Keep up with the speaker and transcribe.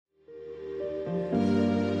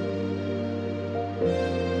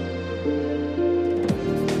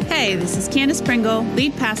Hey, this is Candace Pringle,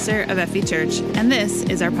 lead pastor of FE Church, and this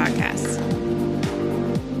is our podcast.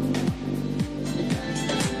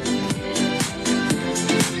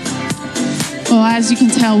 Well, as you can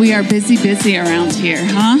tell, we are busy around here,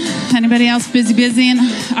 huh? Anybody else busy in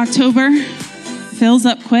October? Fills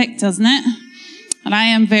up quick, doesn't it? And I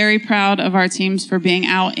am very proud of our teams for being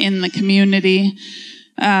out in the community.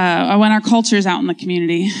 When our culture is out in the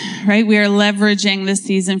community, right? We are leveraging this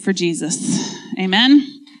season for Jesus. Amen?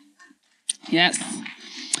 Yes.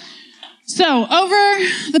 So over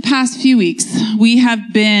the past few weeks, we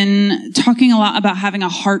have been talking a lot about having a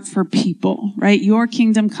heart for people, right? Your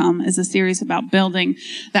Kingdom Come is a series about building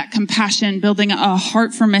that compassion, building a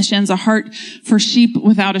heart for missions, a heart for sheep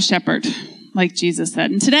without a shepherd, like Jesus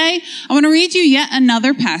said. And today, I want to read you yet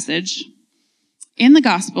another passage in the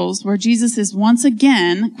Gospels where Jesus is once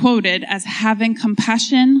again quoted as having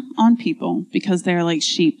compassion on people because they're like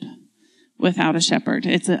sheep without a shepherd.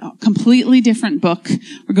 It's a completely different book.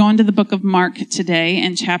 We're going to the book of Mark today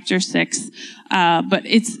in chapter 6. But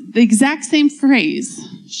it's the exact same phrase,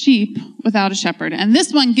 sheep without a shepherd. And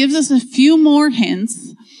this one gives us a few more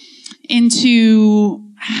hints into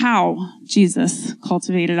how Jesus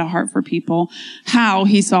cultivated a heart for people, how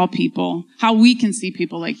he saw people, how we can see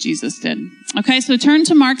people like Jesus did. Okay, so turn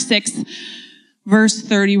to Mark 6. Verse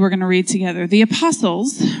 30, we're going to read together. The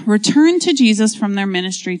apostles returned to Jesus from their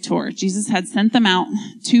ministry tour. Jesus had sent them out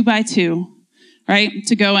 2 by 2, right,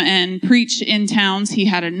 to go and preach in towns. He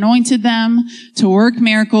had anointed them to work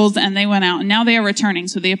miracles, and they went out, and now they are returning.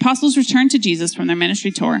 So the apostles returned to Jesus from their ministry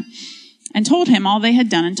tour and told him all they had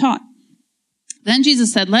done and taught. Then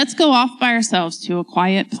Jesus said, "Let's go off by ourselves to a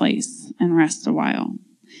quiet place and rest a while."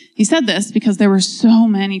 He said this because there were so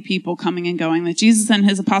many people coming and going that Jesus and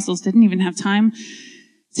his apostles didn't even have time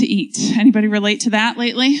to eat. Anybody relate to that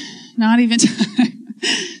lately? Not even time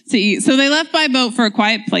to eat. So they left by boat for a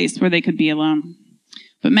quiet place where they could be alone.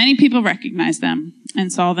 But many people recognized them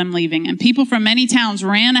and saw them leaving. And people from many towns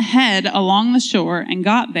ran ahead along the shore and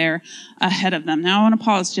got there ahead of them. Now I want to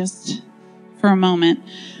pause just for a moment.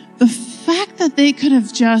 The fact that they could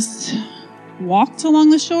have just walked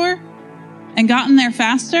along the shore and gotten there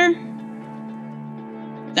faster.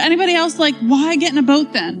 Anybody else like, why get in a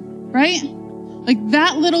boat then? Right? Like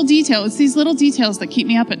that little detail. It's these little details that keep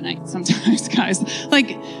me up at night sometimes, guys.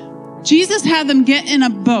 Like Jesus had them get in a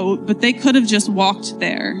boat, but they could have just walked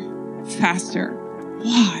there faster.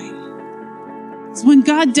 Why? Because when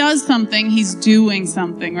God does something, he's doing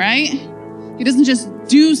something, right? He doesn't just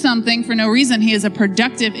do something for no reason. He is a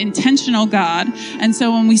productive, intentional God. And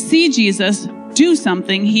so when we see Jesus do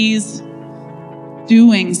something, he's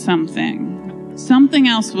doing something. Something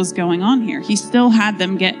else was going on here. He still had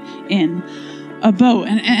them get in a boat.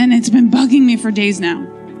 And it's been bugging me for days now.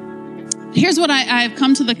 Here's what I've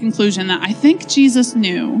come to the conclusion that I think Jesus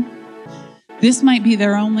knew this might be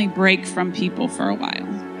their only break from people for a while.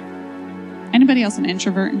 Anybody else an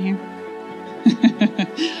introvert in here?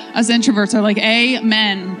 Us introverts are like,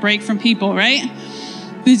 amen, break from people, right?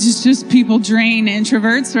 It's just people drain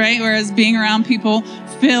introverts, right? Whereas being around people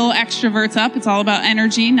fill extroverts up. It's all about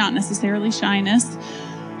energy, not necessarily shyness,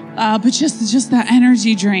 but just that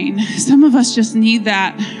energy drain. Some of us just need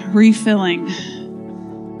that refilling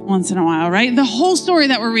once in a while, right? The whole story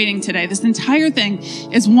that we're reading today, this entire thing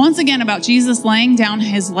is once again about Jesus laying down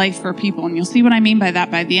his life for people. And you'll see what I mean by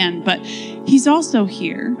that by the end. But he's also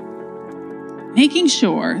here making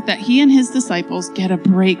sure that he and his disciples get a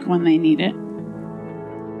break when they need it.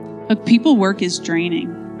 Look, people work is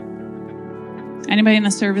draining. Anybody in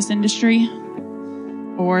the service industry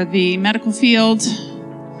or the medical field?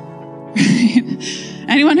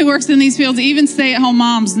 Anyone who works in these fields, even stay-at-home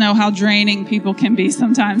moms know how draining people can be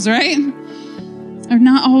sometimes, right? They're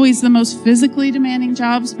not always the most physically demanding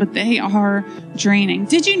jobs, but they are draining.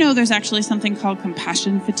 Did you know there's actually something called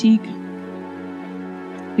compassion fatigue?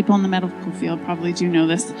 People in the medical field probably do know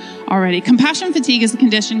this already. Compassion fatigue is a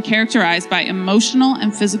condition characterized by emotional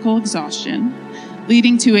and physical exhaustion,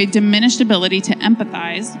 leading to a diminished ability to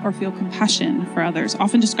empathize or feel compassion for others,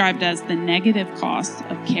 often described as the negative cost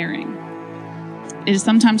of caring. It is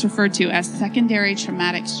sometimes referred to as secondary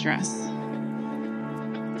traumatic stress.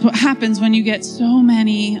 It's what happens when you get so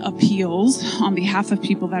many appeals on behalf of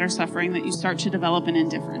people that are suffering that you start to develop an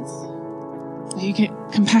indifference. You get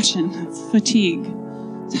compassion, fatigue,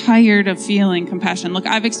 tired of feeling compassion. Look,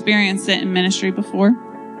 I've experienced it in ministry before.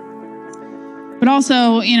 But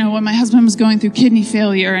also, when my husband was going through kidney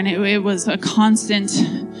failure and it was a constant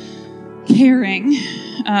caring,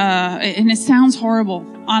 and it sounds horrible,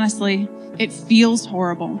 honestly. It feels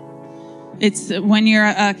horrible. It's when you're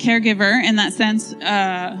a caregiver in that sense,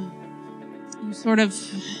 you sort of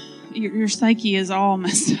your psyche is all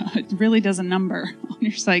messed up. It really does a number on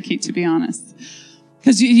your psyche, to be honest.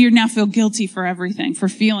 Because you now feel guilty for everything, for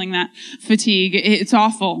feeling that fatigue. It's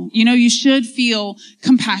awful. You should feel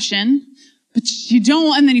compassion, but you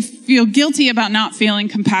don't, and then you feel guilty about not feeling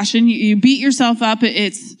compassion. You beat yourself up.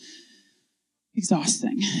 It's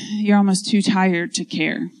exhausting. You're almost too tired to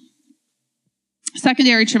care.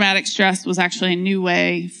 Secondary traumatic stress was actually a new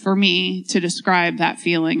way for me to describe that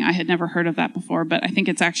feeling. I had never heard of that before, but I think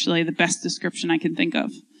it's actually the best description I can think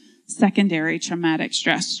of. Secondary traumatic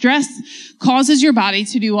stress. Stress causes your body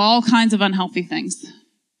to do all kinds of unhealthy things,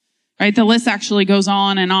 right? The list actually goes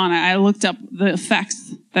on and on. I looked up the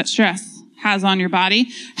effects that stress has on your body.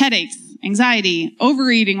 Headaches, anxiety,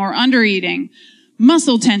 overeating or undereating,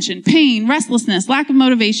 muscle tension, pain, restlessness, lack of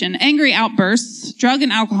motivation, angry outbursts, drug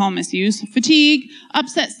and alcohol misuse, fatigue,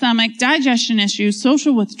 upset stomach, digestion issues,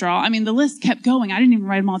 social withdrawal. The list kept going. I didn't even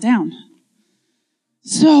write them all down.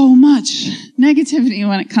 So much negativity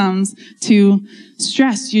when it comes to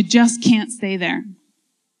stress. You just can't stay there.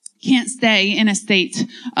 Can't stay in a state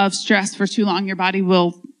of stress for too long. Your body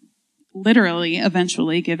will literally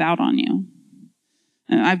eventually give out on you.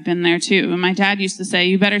 I've been there too. And my dad used to say,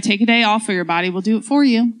 you better take a day off or your body will do it for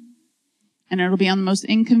you. And it'll be on the most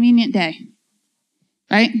inconvenient day,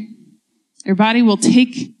 right? Your body will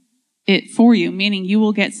take it for you, meaning you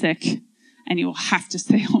will get sick and you will have to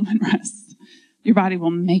stay home and rest. Your body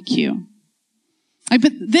will make you. Right?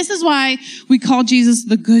 But this is why we call Jesus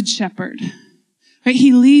the Good Shepherd. Right?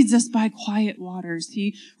 He leads us by quiet waters.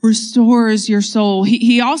 He restores your soul.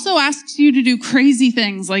 He also asks you to do crazy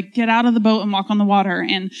things like get out of the boat and walk on the water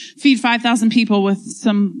and feed 5,000 people with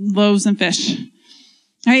some loaves and fish.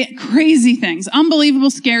 Right? Crazy things, unbelievable,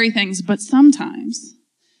 scary things. But sometimes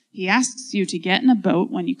he asks you to get in a boat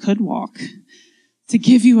when you could walk, to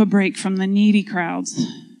give you a break from the needy crowds,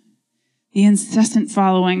 the incessant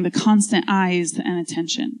following, the constant eyes and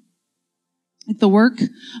attention. Like the work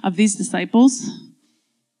of these disciples,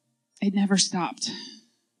 it never stopped.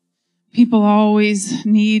 People always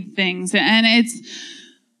need things. And it's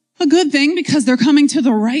a good thing because they're coming to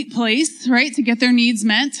the right place, right, to get their needs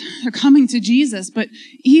met. They're coming to Jesus. But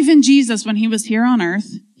even Jesus, when he was here on earth,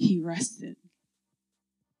 he rested.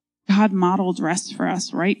 God modeled rest for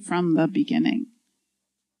us right from the beginning.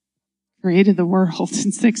 Created the world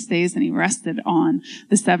in 6 days and he rested on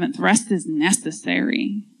the seventh. Rest is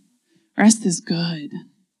necessary. Rest is good.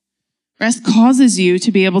 Rest causes you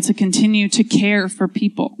to be able to continue to care for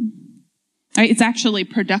people. Right? It's actually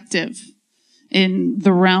productive in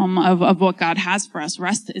the realm of what God has for us.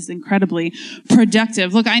 Rest is incredibly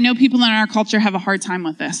productive. Look, I know people in our culture have a hard time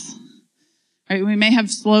with this. Right? We may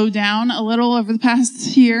have slowed down a little over the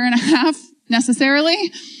past year and a half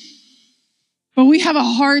necessarily, but we have a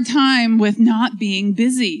hard time with not being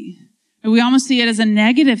busy. We almost see it as a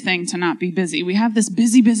negative thing to not be busy. We have this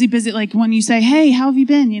busy. Like when you say, hey, how have you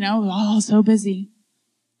been? Oh, so busy.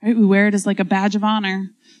 Right? We wear it as like a badge of honor.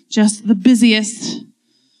 Just the busiest.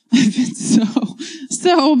 I've been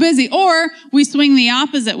so busy. Or we swing the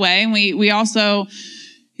opposite way and we also,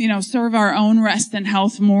 serve our own rest and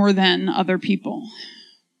health more than other people.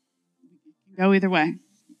 Go either way.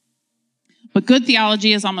 But good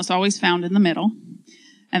theology is almost always found in the middle.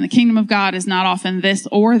 And the kingdom of God is not often this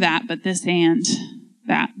or that, but this and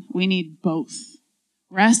that. We need both.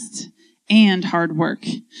 Rest and hard work.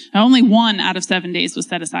 And only 1 out of 7 days was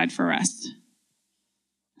set aside for rest.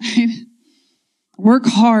 Right? Work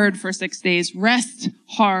hard for 6 days. Rest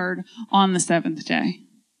hard on the 7th day.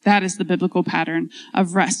 That is the biblical pattern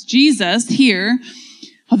of rest. Jesus here,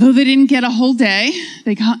 although they didn't get a whole day,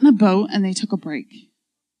 they got in a boat and they took a break.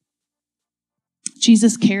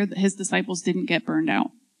 Jesus cared that his disciples didn't get burned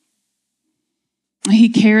out. He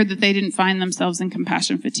cared that they didn't find themselves in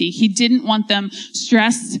compassion fatigue. He didn't want them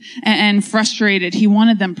stressed and frustrated. He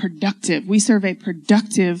wanted them productive. We serve a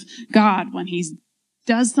productive God. When he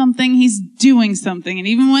does something, he's doing something. And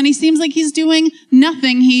even when he seems like he's doing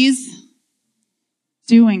nothing, he's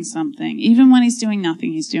doing something. Even when he's doing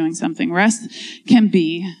nothing, he's doing something. Rest can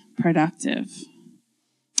be productive.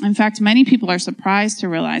 In fact, many people are surprised to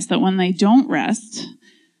realize that when they don't rest,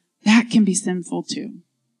 that can be sinful too.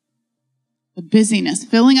 The busyness,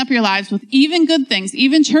 filling up your lives with even good things,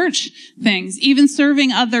 even church things, even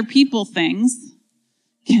serving other people things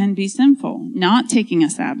can be sinful. Not taking a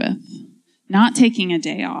Sabbath, not taking a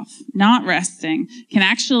day off, not resting can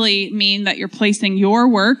actually mean that you're placing your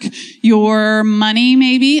work, your money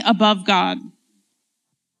maybe, above God.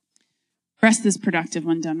 Rest is productive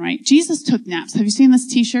when done right. Jesus took naps. Have you seen this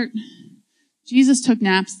t-shirt? Jesus took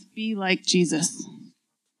naps. Be like Jesus.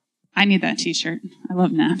 I need that t-shirt. I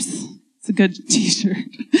love naps. It's a good t-shirt.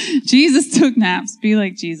 Jesus took naps. Be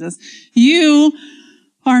like Jesus. You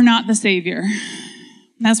are not the Savior.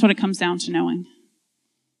 That's what it comes down to knowing.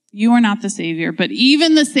 You are not the Savior, but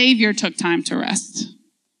even the Savior took time to rest.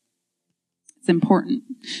 It's important.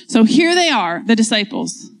 So here they are, the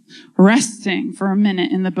disciples, resting for a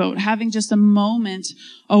minute in the boat, having just a moment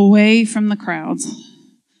away from the crowds.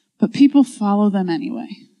 But people follow them anyway.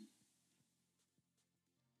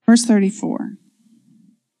 Verse 34.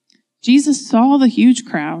 Jesus saw the huge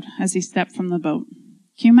crowd as he stepped from the boat.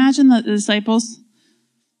 Can you imagine the disciples?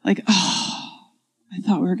 Like, oh, I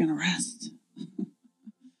thought we were going to rest.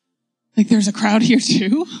 Like, there's a crowd here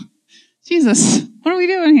too? Jesus, what are we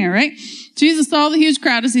doing here, right? Jesus saw the huge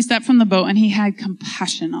crowd as he stepped from the boat, and he had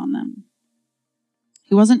compassion on them.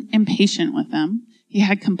 He wasn't impatient with them. He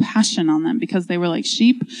had compassion on them because they were like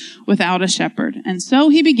sheep without a shepherd. And so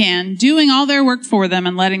he began doing all their work for them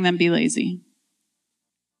and letting them be lazy.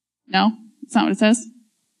 No? That's not what it says?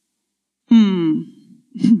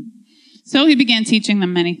 So he began teaching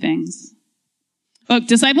them many things. Look,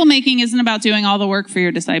 disciple making isn't about doing all the work for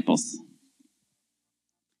your disciples.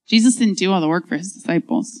 Jesus didn't do all the work for his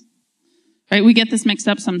disciples. Right? We get this mixed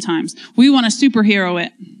up sometimes. We want to superhero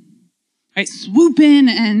it. Right? Swoop in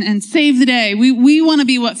and save the day. We want to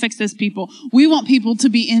be what fixes people. We want people to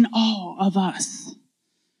be in awe of us.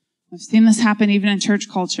 I've seen this happen even in church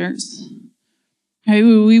cultures. Right?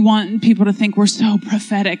 We want people to think we're so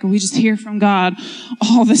prophetic. We just hear from God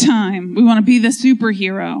all the time. We want to be the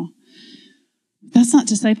superhero. That's not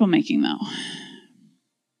disciple making, though.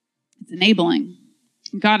 It's enabling.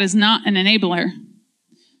 God is not an enabler.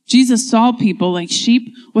 Jesus saw people like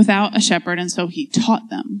sheep without a shepherd, and so he taught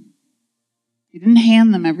them. He didn't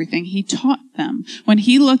hand them everything. He taught them. When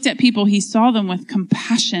he looked at people, he saw them with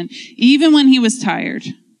compassion, even when he was tired.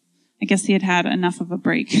 I guess he had had enough of a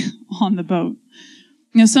break on the boat.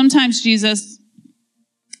 You know, sometimes Jesus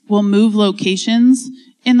will move locations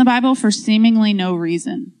in the Bible for seemingly no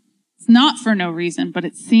reason. It's not for no reason, but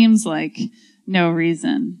it seems like no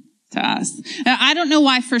reason to us. I don't know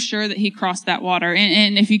why for sure that he crossed that water.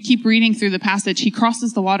 And if you keep reading through the passage, he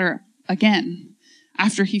crosses the water again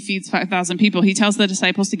after he feeds 5,000 people. He tells the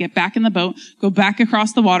disciples to get back in the boat, go back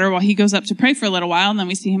across the water while he goes up to pray for a little while. And then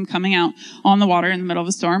we see him coming out on the water in the middle of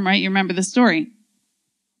a storm, right? You remember the story.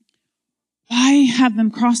 Why have them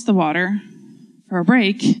cross the water for a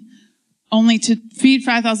break only to feed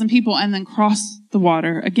 5,000 people and then cross the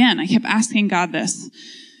water again? I kept asking God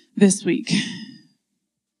this week.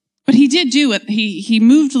 But he did do it. He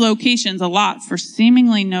moved locations a lot for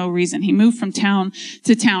seemingly no reason. He moved from town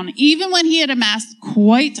to town, even when he had amassed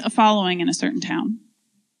quite a following in a certain town.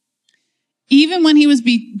 Even when he was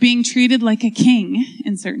being treated like a king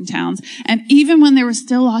in certain towns, and even when there was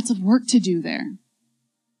still lots of work to do there.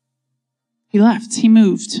 He left. He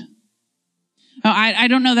moved. Now, I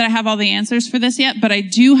don't know that I have all the answers for this yet, but I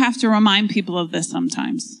do have to remind people of this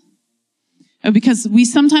sometimes. Because we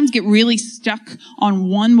sometimes get really stuck on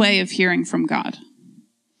one way of hearing from God.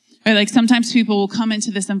 Right? Like sometimes people will come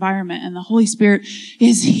into this environment and the Holy Spirit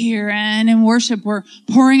is here, and in worship we're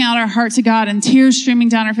pouring out our heart to God and tears streaming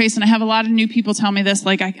down our face. And I have a lot of new people tell me this,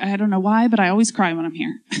 like, I don't know why, but I always cry when I'm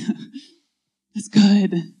here. That's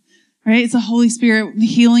good. Right? It's the Holy Spirit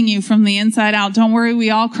healing you from the inside out. Don't worry, we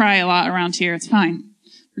all cry a lot around here. It's fine.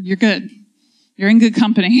 You're good. You're in good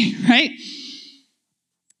company, right?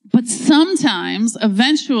 But sometimes,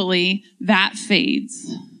 eventually, that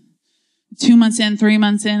fades. 2 months in, 3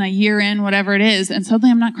 months in, a year in, whatever it is. And suddenly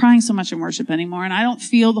I'm not crying so much in worship anymore. And I don't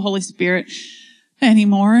feel the Holy Spirit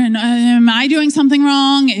anymore. And am I doing something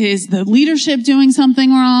wrong? Is the leadership doing something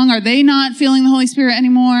wrong? Are they not feeling the Holy Spirit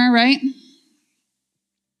anymore, right?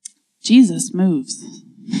 Jesus moves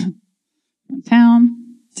from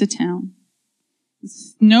town to town.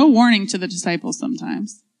 It's no warning to the disciples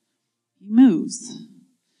sometimes. He moves.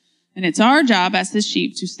 And it's our job as his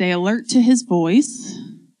sheep to stay alert to his voice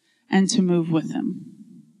and to move with him.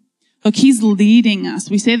 Look, he's leading us.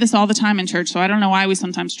 We say this all the time in church, so I don't know why we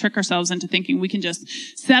sometimes trick ourselves into thinking we can just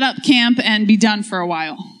set up camp and be done for a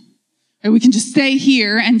while. Or we can just stay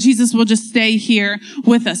here and Jesus will just stay here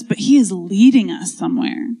with us. But he is leading us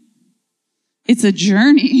somewhere. It's a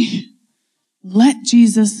journey. Let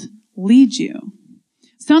Jesus lead you.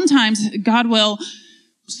 Sometimes God will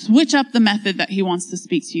switch up the method that he wants to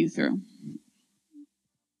speak to you through.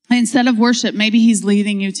 Instead of worship, maybe he's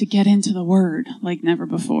leading you to get into the word like never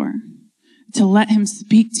before. To let him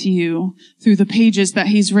speak to you through the pages that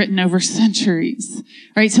he's written over centuries,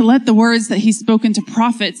 right? To let the words that he's spoken to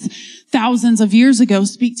prophets thousands of years ago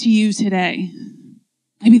speak to you today.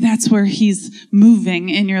 Maybe that's where he's moving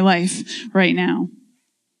in your life right now,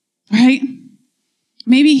 right?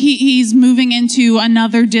 Maybe he's moving into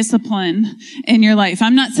another discipline in your life.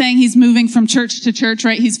 I'm not saying he's moving from church to church,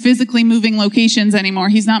 right? He's physically moving locations anymore.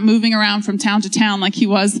 He's not moving around from town to town like he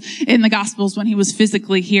was in the Gospels when he was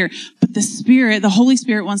physically here. But the Holy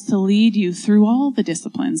Spirit wants to lead you through all the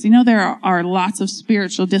disciplines. You know, there are lots of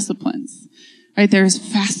spiritual disciplines, right? There's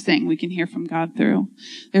fasting we can hear from God through.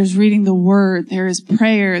 There's reading the Word. There is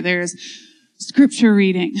prayer. There's scripture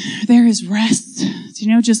reading. There is rest. Do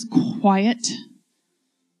you know, just quiet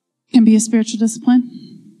can be a spiritual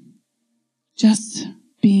discipline. Just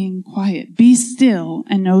being quiet. Be still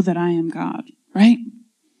and know that I am God, right?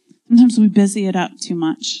 Sometimes we busy it up too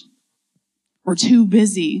much. We're too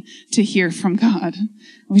busy to hear from God.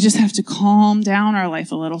 We just have to calm down our life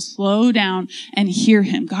a little, slow down and hear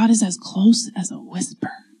him. God is as close as a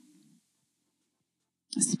whisper,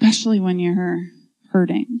 especially when you're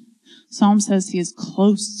hurting. Psalm says he is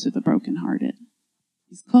close to the brokenhearted.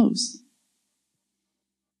 He's close.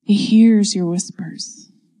 He hears your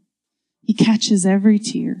whispers. He catches every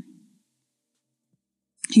tear.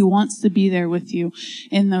 He wants to be there with you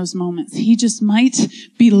in those moments. He just might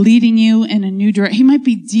be leading you in a new direction. He might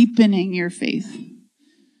be deepening your faith.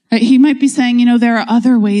 Right? He might be saying, you know, there are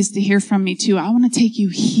other ways to hear from me too. I want to take you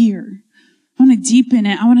here. I want to deepen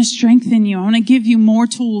it. I want to strengthen you. I want to give you more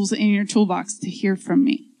tools in your toolbox to hear from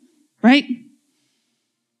me. Right?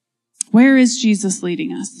 Where is Jesus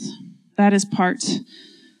leading us? That is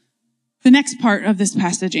the next part of this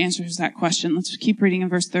passage answers that question. Let's keep reading in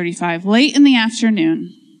verse 35. Late in the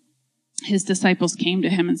afternoon, his disciples came to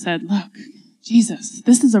him and said, look, Jesus,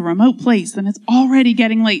 this is a remote place and it's already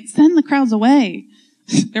getting late. Send the crowds away.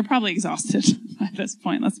 They're probably exhausted at this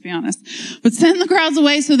point, let's be honest. But send the crowds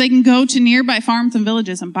away so they can go to nearby farms and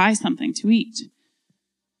villages and buy something to eat.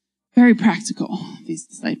 Very practical, these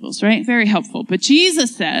disciples, right? Very helpful. But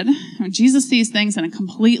Jesus said, Jesus sees things in a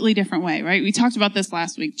completely different way, right? We talked about this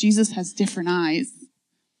last week. Jesus has different eyes.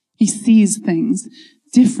 He sees things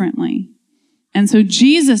differently. And so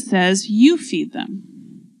Jesus says, you feed them.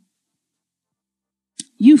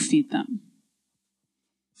 You feed them.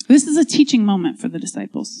 This is a teaching moment for the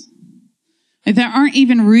disciples. They aren't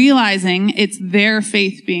even realizing it's their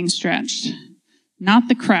faith being stretched, not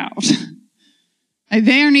the crowd.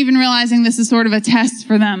 They aren't even realizing this is sort of a test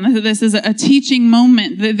for them. This is a teaching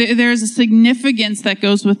moment. There's a significance that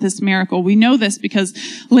goes with this miracle. We know this because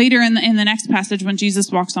later in the next passage, when Jesus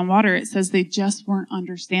walks on water, it says they just weren't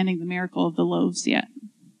understanding the miracle of the loaves yet.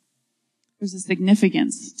 There's a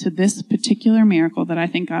significance to this particular miracle that I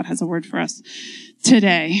think God has a word for us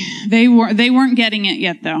today. They weren't getting it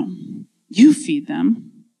yet, though. You feed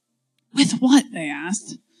them. With what? They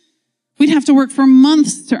asked. We'd have to work for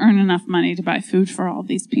months to earn enough money to buy food for all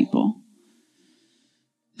these people.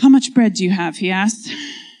 How much bread do you have? He asked.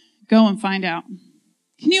 Go and find out.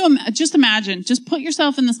 Can you just imagine? Just put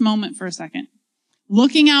yourself in this moment for a second.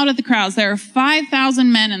 Looking out at the crowds. There are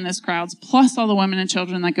 5,000 men in this crowd, plus all the women and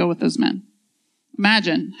children that go with those men.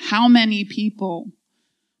 Imagine how many people.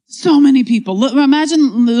 So many people. Look,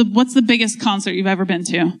 imagine what's the biggest concert you've ever been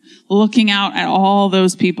to. Looking out at all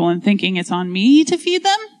those people and thinking it's on me to feed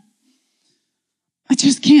them. I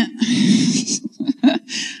just cannot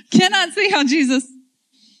see how Jesus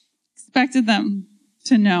expected them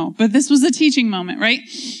to know. But this was a teaching moment, right?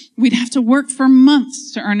 We'd have to work for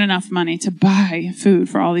months to earn enough money to buy food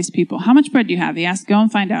for all these people. How much bread do you have? He asked. Go and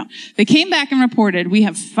find out. They came back and reported, we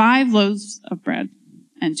have 5 loaves of bread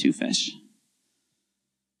and 2 fish.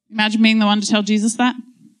 Imagine being the one to tell Jesus that.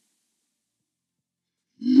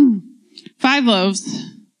 5 loaves.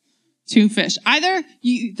 2 fish.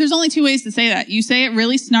 There's only 2 ways to say that. You say it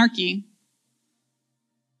really snarky,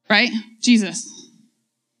 right? Jesus,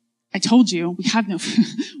 I told you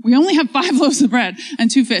we only have 5 loaves of bread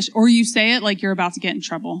and 2 fish. Or you say it like you're about to get in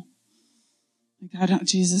trouble. Like,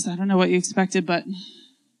 Jesus, I don't know what you expected, but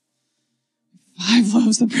 5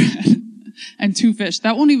 loaves of bread and 2 fish.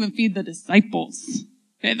 That won't even feed the disciples.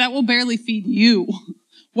 Okay? That will barely feed you.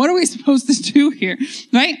 What are we supposed to do here?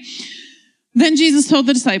 Right? Then Jesus told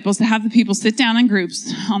the disciples to have the people sit down in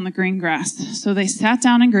groups on the green grass. So they sat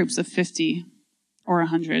down in groups of 50 or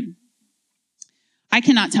 100. I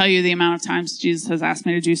cannot tell you the amount of times Jesus has asked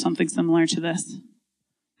me to do something similar to this.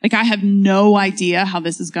 Like, I have no idea how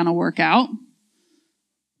this is going to work out.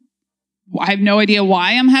 I have no idea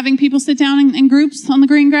why I'm having people sit down in groups on the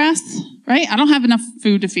green grass, right? I don't have enough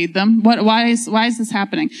food to feed them. Why is this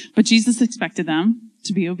happening? But Jesus expected them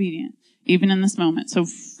to be obedient, even in this moment. So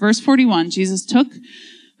verse 41, Jesus took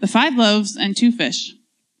the 5 loaves and 2 fish,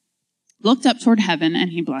 looked up toward heaven,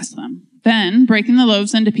 and he blessed them. Then, breaking the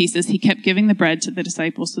loaves into pieces, he kept giving the bread to the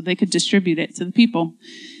disciples so they could distribute it to the people.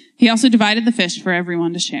 He also divided the fish for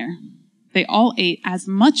everyone to share. they all ate as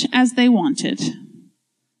much as they wanted.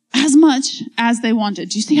 As much as they wanted.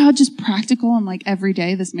 Do you see how just practical and like every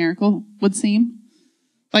day this miracle would seem?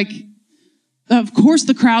 Like, of course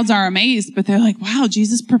the crowds are amazed, but they're like, wow,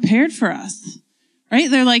 Jesus prepared for us. Right?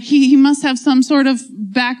 They're like, he must have some sort of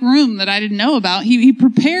back room that I didn't know about. He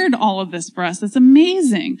prepared all of this for us. That's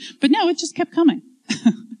amazing. But no, it just kept coming.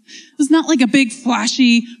 It was not like a big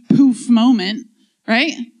flashy poof moment,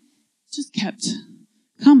 right? It just kept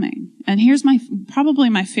coming. And here's probably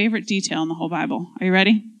my favorite detail in the whole Bible. Are you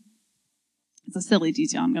ready? It's a silly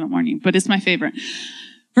detail, I'm going to warn you, but it's my favorite.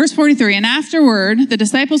 Verse 43, and afterward, the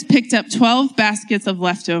disciples picked up 12 baskets of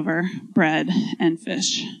leftover bread and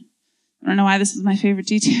fish. I don't know why this is my favorite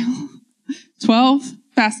detail. 12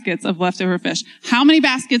 baskets of leftover fish. How many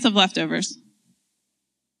baskets of leftovers?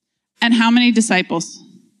 And how many disciples?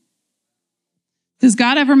 Does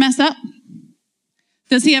God ever mess up?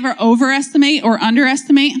 Does he ever overestimate or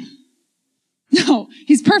underestimate? No,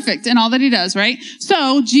 he's perfect in all that he does, right?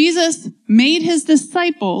 So Jesus made his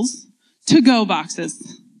disciples to-go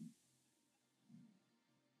boxes.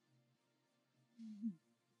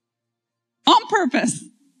 On purpose.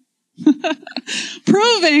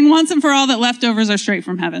 Proving once and for all that leftovers are straight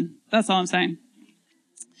from heaven. That's all I'm saying.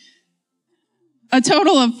 A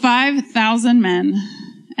total of 5,000 men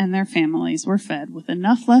and their families were fed with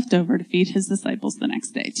enough left over to feed his disciples the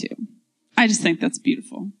next day too. I just think that's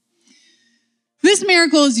beautiful. This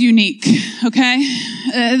miracle is unique, okay?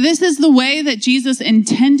 This is the way that Jesus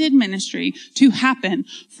intended ministry to happen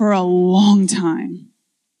for a long time.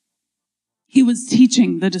 He was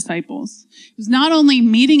teaching the disciples. He was not only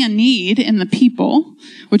meeting a need in the people,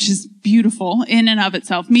 which is beautiful in and of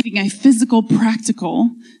itself, meeting a physical, practical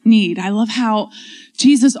need. I love how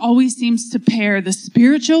Jesus always seems to pair the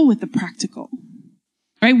spiritual with the practical.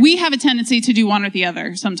 Right? We have a tendency to do one or the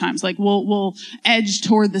other sometimes. Like we'll edge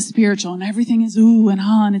toward the spiritual and everything is ooh and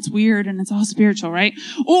ah and it's weird and it's all spiritual, right?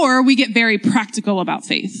 Or we get very practical about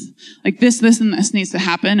faith. Like this and this needs to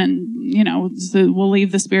happen and, we'll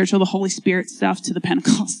leave the spiritual, the Holy Spirit stuff to the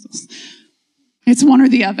Pentecostals. It's one or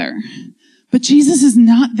the other. But Jesus is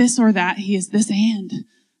not this or that. He is this and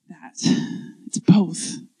that. It's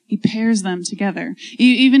both. He pairs them together.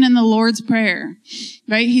 Even in the Lord's Prayer,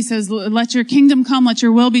 right? He says, let your kingdom come, let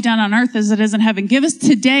your will be done on earth as it is in heaven. Give us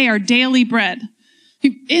today our daily bread.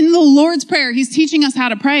 In the Lord's Prayer, he's teaching us how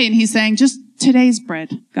to pray, and he's saying, just today's bread,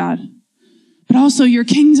 God. But also your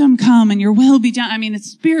kingdom come and your will be done. I mean, it's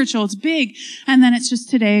spiritual, it's big. And then it's just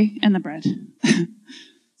today and the bread.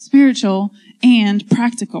 Spiritual and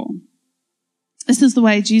practical. This is the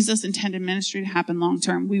way Jesus intended ministry to happen long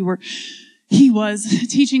term. He was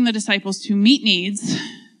teaching the disciples to meet needs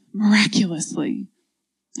miraculously.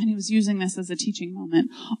 And he was using this as a teaching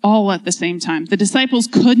moment all at the same time. The disciples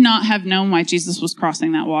could not have known why Jesus was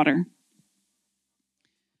crossing that water.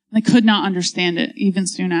 They could not understand it even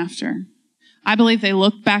soon after. I believe they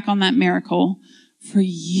looked back on that miracle for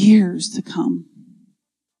years to come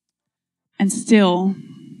and still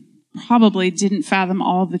probably didn't fathom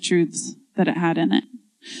all the truths that it had in it.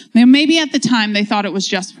 Now, maybe at the time they thought it was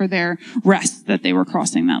just for their rest that they were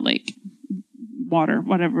crossing that lake, water,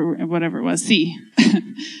 whatever it was, sea.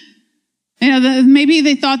 Maybe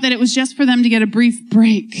they thought that it was just for them to get a brief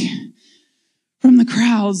break from the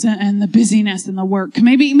crowds and the busyness and the work.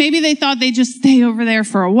 Maybe they thought they'd just stay over there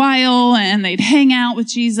for a while and they'd hang out with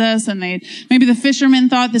Jesus, and maybe the fishermen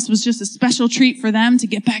thought this was just a special treat for them to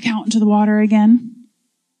get back out into the water again.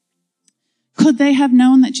 Could they have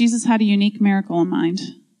known that Jesus had a unique miracle in mind?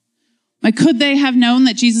 Like, could they have known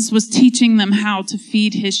that Jesus was teaching them how to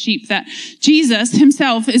feed his sheep? That Jesus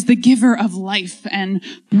himself is the giver of life and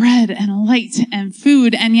bread and light and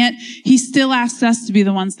food, and yet he still asks us to be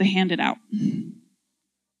the ones to hand it out.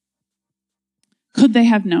 Could they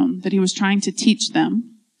have known that he was trying to teach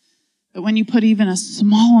them that when you put even a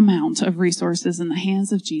small amount of resources in the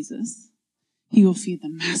hands of Jesus, he will feed the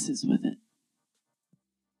masses with it?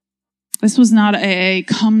 This was not a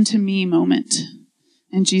come to me moment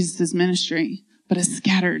in Jesus' ministry, but a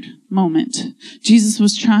scattered moment. Jesus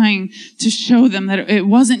was trying to show them that it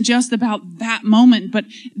wasn't just about that moment, but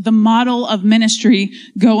the model of ministry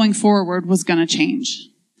going forward was going to change.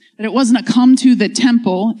 That it wasn't a come to the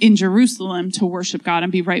temple in Jerusalem to worship God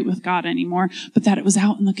and be right with God anymore, but that it was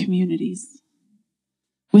out in the communities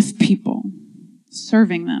with people,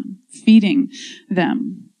 serving them, feeding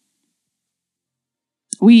them.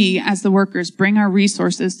 We, as the workers, bring our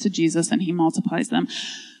resources to Jesus and he multiplies them.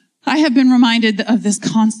 I have been reminded of this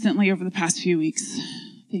constantly over the past few weeks.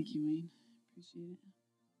 Thank you, Wayne. Appreciate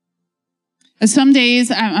it. Some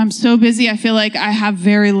days I'm so busy, I feel like I have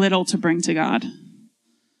very little to bring to God.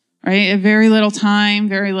 right? Very little time,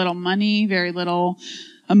 very little money, very little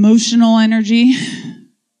emotional energy.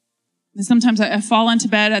 And sometimes I fall into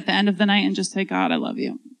bed at the end of the night and just say, God, I love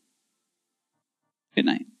you. Good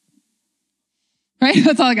night. Right?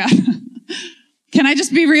 That's all I got. Can I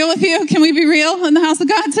just be real with you? Can we be real in the house of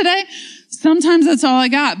God today? Sometimes that's all I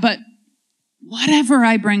got, but whatever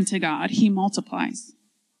I bring to God, he multiplies.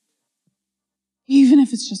 Even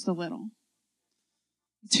if it's just a little.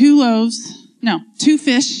 2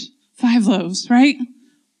 fish, 5 loaves, right?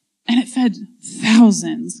 And it fed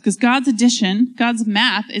thousands. Because God's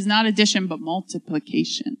math is not addition, but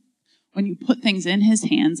multiplication. When you put things in his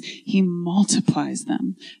hands, he multiplies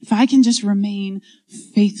them. If I can just remain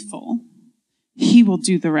faithful, he will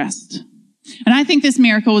do the rest. And I think this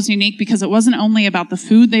miracle was unique because it wasn't only about the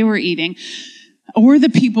food they were eating or the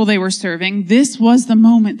people they were serving. This was the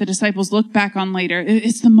moment the disciples look back on later.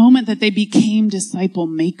 It's the moment that they became disciple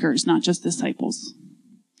makers, not just disciples.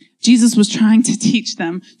 Jesus was trying to teach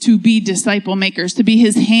them to be disciple makers, to be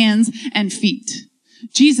his hands and feet.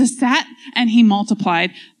 Jesus sat and he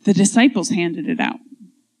multiplied. The disciples handed it out.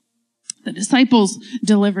 The disciples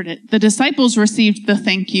delivered it. The disciples received the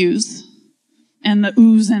thank yous and the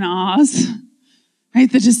oohs and ahs.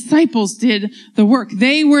 Right? The disciples did the work.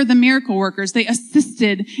 They were the miracle workers. They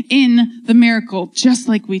assisted in the miracle just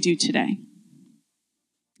like we do today.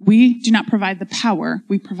 We do not provide the power.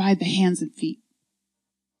 We provide the hands and feet.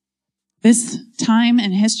 This time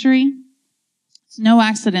in history, it's no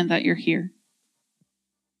accident that you're here.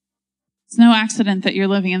 It's no accident that you're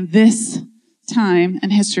living in this time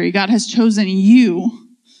in history. God has chosen you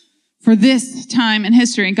for this time in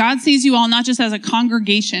history. And God sees you all not just as a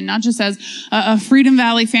congregation, not just as a Freedom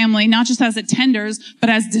Valley family, not just as attenders, but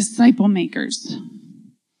as disciple makers.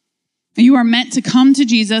 You are meant to come to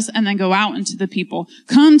Jesus and then go out into the people.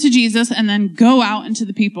 Come to Jesus and then go out into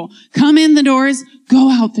the people. Come in the doors, go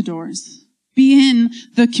out the doors. Be in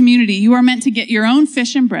the community. You are meant to get your own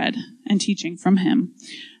fish and bread and teaching from him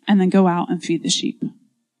and then go out and feed the sheep.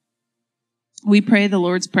 We pray the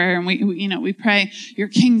Lord's Prayer and we pray, your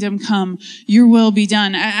kingdom come, your will be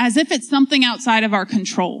done, as if it's something outside of our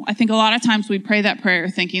control. I think a lot of times we pray that prayer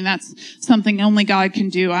thinking that's something only God can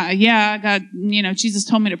do. God, Jesus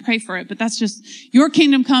told me to pray for it, but that's just your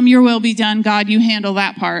kingdom come, your will be done. God, you handle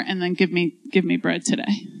that part and then give me bread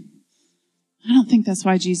today. I don't think that's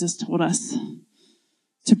why Jesus told us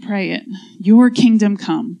to pray it. Your kingdom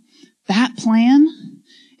come. That plan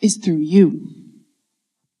is through you.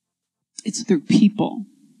 It's through people.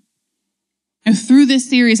 And through this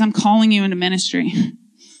series, I'm calling you into ministry.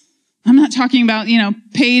 I'm not talking about,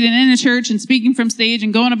 paid and in a church and speaking from stage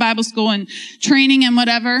and going to Bible school and training and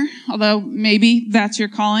whatever, although maybe that's your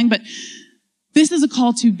calling. But this is a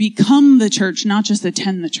call to become the church, not just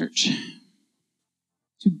attend the church.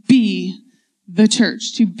 To be the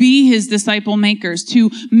church, to be his disciple makers,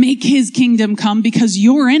 to make his kingdom come because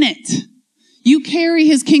you're in it. You carry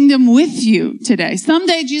his kingdom with you today.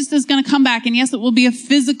 Someday Jesus is going to come back, and yes, it will be a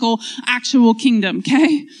physical, actual kingdom,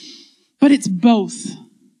 okay? But it's both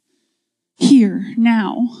here,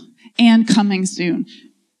 now, and coming soon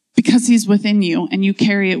because he's within you, and you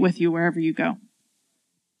carry it with you wherever you go.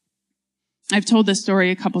 I've told this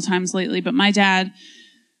story a couple times lately, but my dad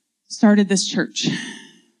started this church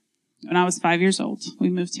when I was 5 years old.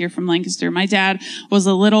 We moved here from Lancaster. My dad was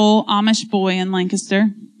a little Amish boy in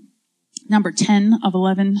Lancaster. Number 10 of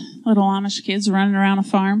 11 little Amish kids running around a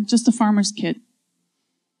farm, just a farmer's kid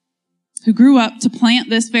who grew up to plant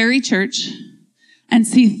this very church and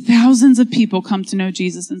see thousands of people come to know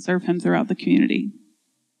Jesus and serve him throughout the community.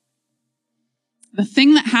 The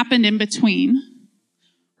thing that happened in between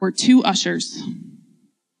were 2 ushers,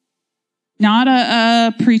 not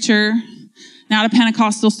a preacher, not a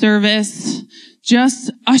Pentecostal service, just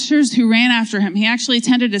ushers who ran after him. He actually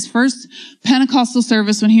attended his first Pentecostal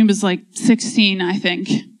service when he was like 16, I think.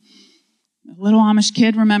 A little Amish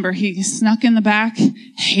kid, remember, he snuck in the back,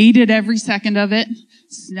 hated every second of it,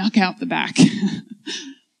 snuck out the back.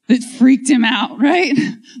 It freaked him out, right?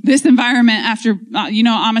 This environment after,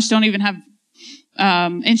 Amish don't even have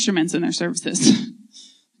instruments in their services.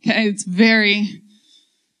 Okay, it's very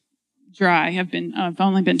dry. I've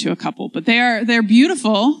only been to a couple, but they're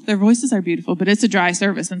beautiful. Their voices are beautiful, but it's a dry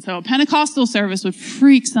service. And so a Pentecostal service would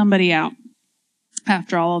freak somebody out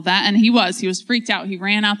after all of that. And he was freaked out. He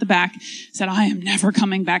ran out the back, said, I am never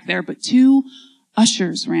coming back there. But 2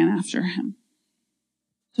 ushers ran after him.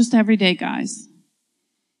 Just everyday guys.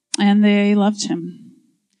 And they loved him.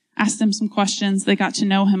 Asked him some questions. They got to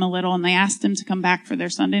know him a little, and they asked him to come back for their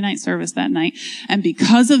Sunday night service that night. And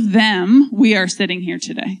because of them, we are sitting here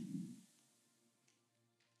today.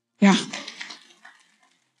 Yeah.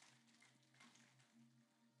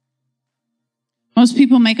 Most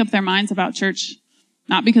people make up their minds about church,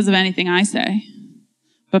 not because of anything I say,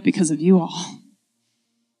 but because of you all.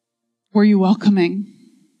 Were you welcoming?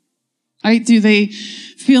 Right? Do they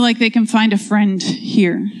feel like they can find a friend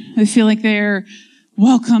here? They feel like they're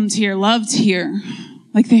welcomed here, loved here,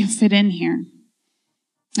 like they fit in here.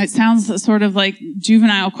 It sounds sort of like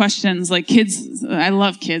juvenile questions, like kids. I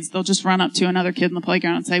love kids. They'll just run up to another kid in the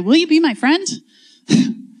playground and say, will you be my friend?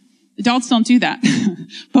 Adults don't do that.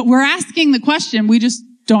 But we're asking the question. We just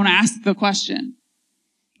don't ask the question.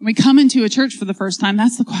 When we come into a church for the first time,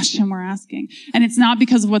 that's the question we're asking. And it's not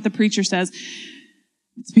because of what the preacher says.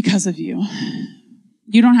 It's because of you.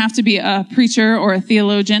 You don't have to be a preacher or a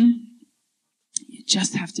theologian. You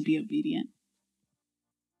just have to be obedient.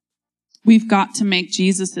 We've got to make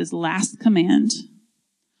Jesus' last command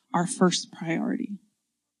our first priority.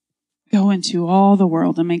 Go into all the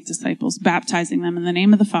world and make disciples, baptizing them in the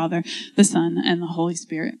name of the Father, the Son, and the Holy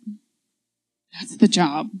Spirit. That's the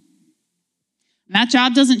job. And that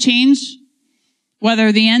job doesn't change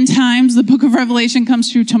whether the end times, the book of Revelation,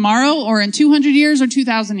 comes true tomorrow or in 200 years or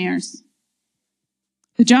 2,000 years.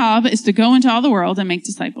 The job is to go into all the world and make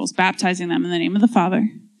disciples, baptizing them in the name of the Father,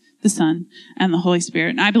 the Son, and the Holy Spirit.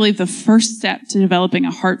 And I believe the first step to developing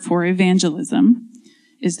a heart for evangelism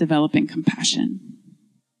is developing compassion.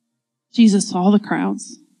 Jesus saw the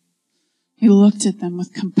crowds. He looked at them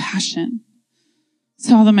with compassion,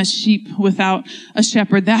 saw them as sheep without a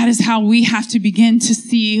shepherd. That is how we have to begin to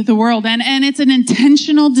see the world. And it's an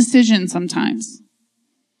intentional decision sometimes.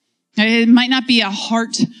 It might not be a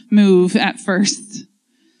heart move at first.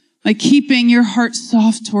 Like keeping your heart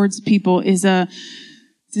soft towards people is a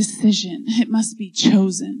decision. It must be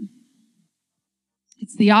chosen.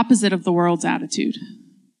 It's the opposite of the world's attitude.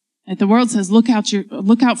 The world says, look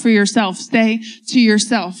out for yourself. Stay to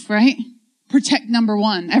yourself, right? Protect number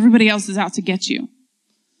one. Everybody else is out to get you.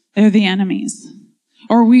 They're the enemies.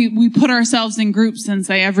 Or we put ourselves in groups and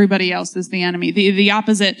say everybody else is the enemy. The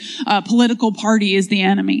opposite political party is the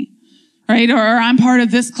enemy, right? Or I'm part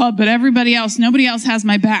of this club, but everybody else, nobody else has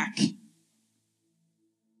my back.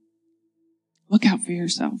 Look out for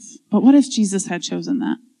yourself. But what if Jesus had chosen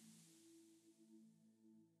that?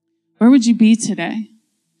 Where would you be today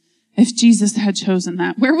if Jesus had chosen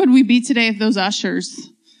that? Where would we be today if those ushers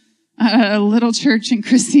at a little church in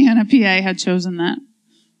Christiana, PA had chosen that?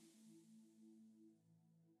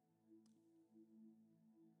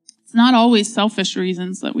 It's not always selfish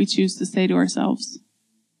reasons that we choose to say to ourselves.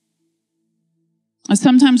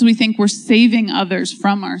 Sometimes we think we're saving others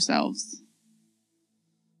from ourselves.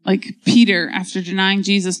 Like Peter, after denying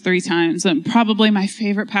Jesus 3 times, and probably my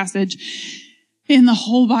favorite passage in the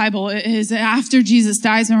whole Bible is after Jesus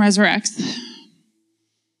dies and resurrects.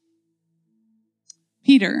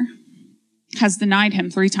 Peter has denied him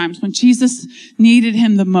 3 times when Jesus needed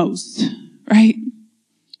him the most, right?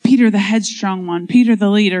 Peter, the headstrong one. Peter, the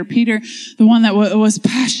leader. Peter, the one that was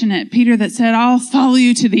passionate. Peter that said, I'll follow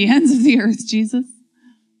you to the ends of the earth, Jesus.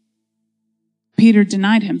 Peter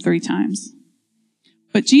denied him 3 times.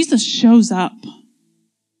 But Jesus shows up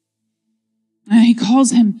and he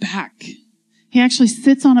calls him back. He actually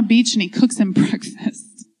sits on a beach and he cooks him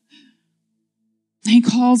breakfast. He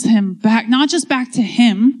calls him back, not just back to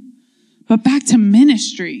him, but back to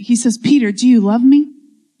ministry. He says, Peter, do you love me?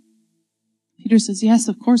 Peter says, yes,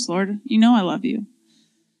 of course, Lord. You know I love you.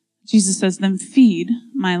 Jesus says, then feed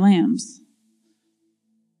my lambs.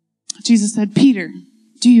 Jesus said, Peter,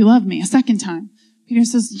 do you love me? A second time. Peter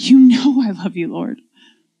says, you know I love you, Lord.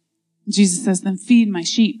 Jesus says, then feed my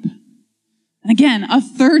sheep. And again, a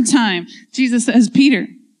 3rd time, Jesus says, Peter,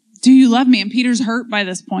 do you love me? And Peter's hurt by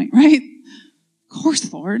this point, right? Of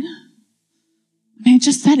course, Lord. I mean, I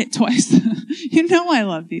just said it twice. You know I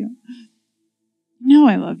love you. You know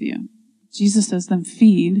I love you. Jesus says, then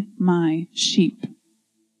feed my sheep.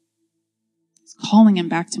 He's calling him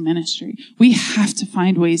back to ministry. We have to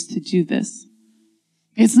find ways to do this.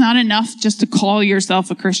 It's not enough just to call yourself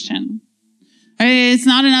a Christian. It's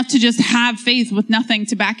not enough to just have faith with nothing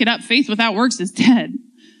to back it up. Faith without works is dead.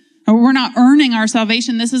 We're not earning our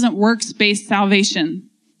salvation. This isn't works-based salvation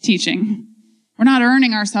teaching. We're not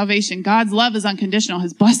earning our salvation. God's love is unconditional.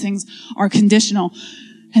 His blessings are conditional.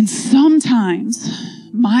 And sometimes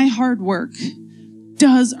my hard work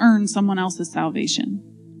does earn someone else's salvation.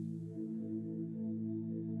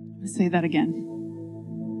 I'll say that again.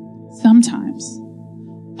 Sometimes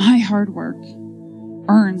my hard work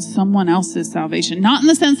earns someone else's salvation. Not in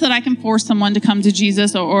the sense that I can force someone to come to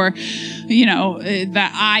Jesus or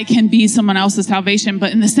that I can be someone else's salvation,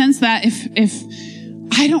 but in the sense that if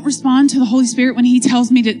I don't respond to the Holy Spirit when he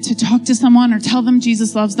tells me to talk to someone or tell them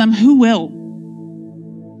Jesus loves them, who will?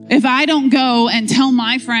 If I don't go and tell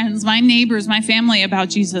my friends, my neighbors, my family about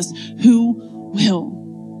Jesus, who will?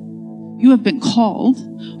 You have been called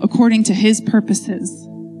according to his purposes.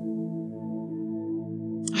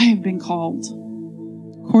 I have been called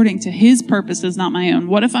according to his purposes, not my own.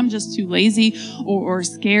 What if I'm just too lazy or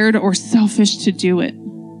scared or selfish to do it?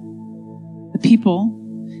 The people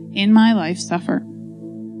in my life suffer.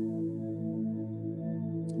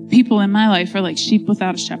 People in my life are like sheep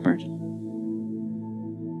without a shepherd,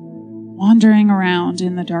 wandering around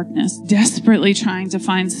in the darkness, desperately trying to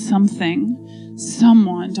find something,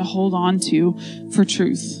 someone to hold on to for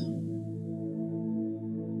truth.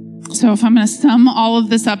 So if I'm going to sum all of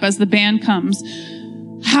this up as the band comes,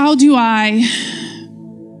 how do I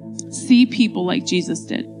see people like Jesus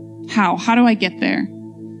did? How? How do I get there?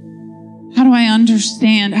 How do I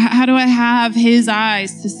understand? How do I have his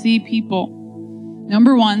eyes to see people?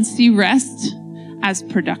 Number one, see rest as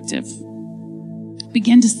productive.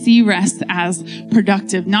 Begin to see rest as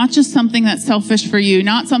productive, not just something that's selfish for you,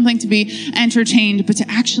 not something to be entertained, but to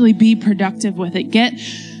actually be productive with it. Get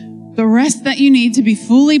the rest that you need to be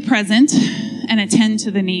fully present and attend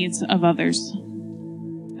to the needs of others.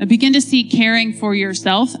 Begin to see caring for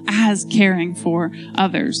yourself as caring for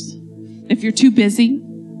others. If you're too busy,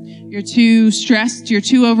 you're too stressed, you're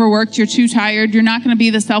too overworked, you're too tired, you're not going to be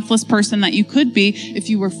the selfless person that you could be if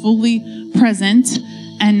you were fully present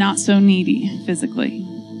and not so needy physically.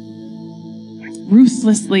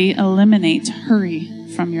 Ruthlessly eliminate hurry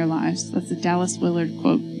from your lives. That's a Dallas Willard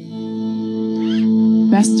quote.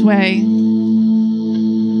 Best way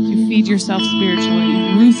to feed yourself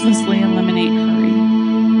spiritually, ruthlessly eliminate hurry.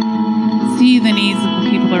 See the needs of the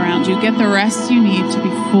people around you. Get the rest you need to be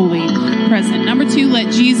fully present. Number two,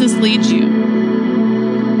 let Jesus lead you.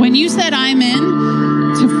 When you said, I'm in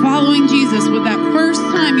to following Jesus, with that first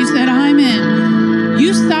time you said, I'm in,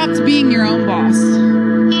 you stopped being your own boss.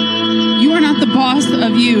 You are not the boss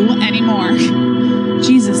of you anymore.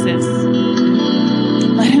 Jesus is.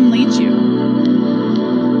 Let him lead you.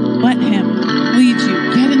 Let him lead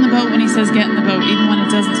you. Get in the boat when he says get in the boat, even when it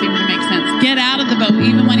doesn't seem to make sense. Get out of the boat,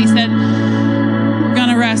 even when he said, we're going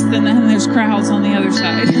to rest, and then there's crowds on the other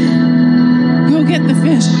side. Go get the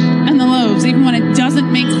fish and the loaves, even when it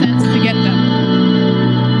doesn't make sense to get them.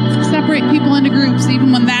 Separate people into groups,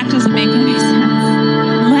 even when that doesn't make any sense.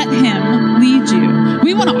 Let him lead you.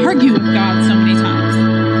 We want to argue with God so many times.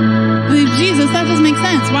 Jesus, that doesn't make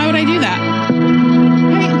sense. Why would I do that?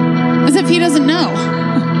 Right? As if he doesn't know.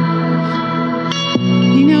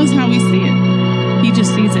 He knows how we see it. He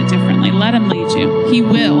just sees it differently. Let him lead you. He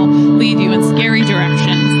will lead you in scary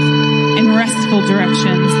directions, in restful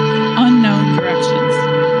directions, unknown directions.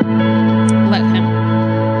 Let him.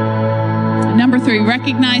 Number three,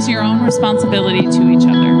 recognize your own responsibility to each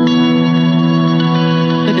other.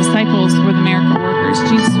 The disciples were the miracle workers.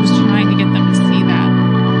 Jesus was trying to get them to see that.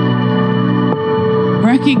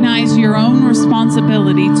 Recognize your own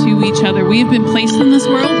responsibility to each other. We have been placed in this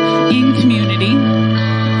world in community,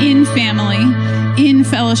 in family, in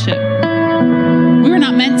fellowship. We were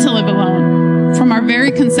not meant to live alone. From our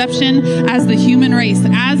very conception as the human race,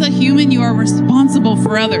 as a human, you are responsible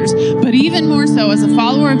for others. But even more so, as a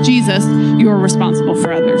follower of Jesus, you are responsible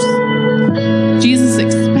for others. Jesus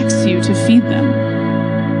expects you to feed them.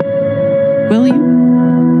 Will you?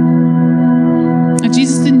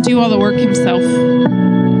 Jesus didn't do all the work himself.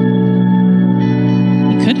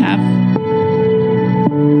 He could have.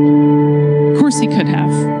 Of course he could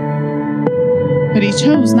have. But he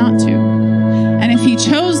chose not to. And if he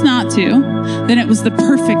chose not to, then it was the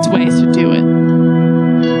perfect way to do it.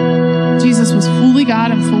 Jesus was fully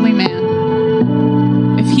God and fully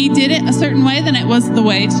man. If he did it a certain way, then it was the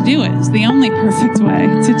way to do it. It's the only perfect way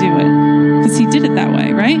to do it. Because he did it that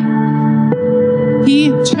way, right? He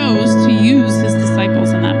chose to use his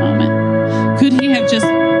disciples in that moment. Could he have just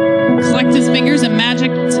clicked his fingers and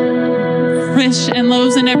magicked fish and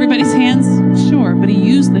loaves in everybody's hands? Sure, but he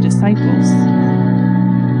used the disciples.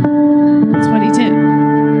 That's what he did.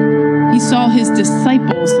 He saw his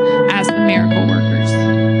disciples as the miracle workers.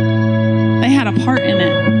 They had a part in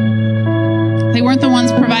it. They weren't the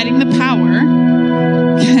ones providing the power,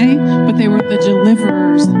 okay? But they were the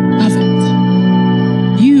deliverers of it.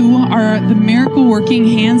 You are the miracle-working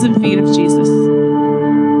hands and feet of Jesus.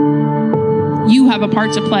 You have a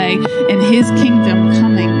part to play in his kingdom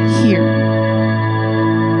coming here.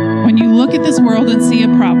 When you look at this world and see a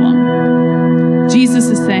problem, Jesus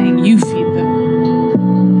is saying, you feed them.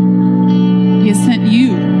 He has sent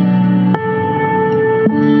you.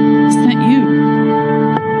 He sent you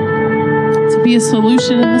to be a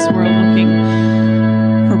solution in this world looking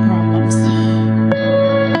for problems.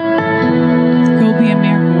 Go be a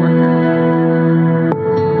miracle worker.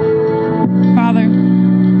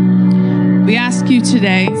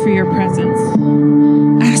 today for your presence.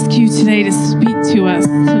 Ask you today to speak to us,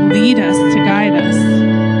 to lead us, to guide us.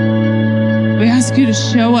 We ask you to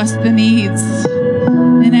show us the needs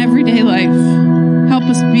in everyday life. Help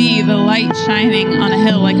us be the light shining on a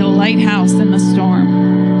hill like a lighthouse in the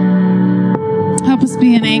storm. Help us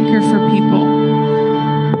be an anchor for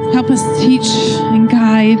people. Help us teach and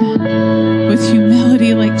guide with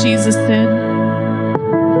humility like Jesus did.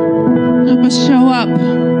 Help us show up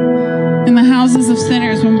in the houses of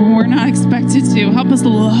sinners when we're not expected to. Help us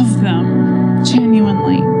love them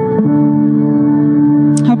genuinely.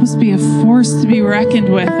 Help us be a force to be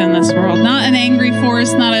reckoned with in this world. Not an angry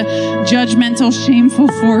force, not a judgmental, shameful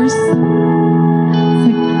force.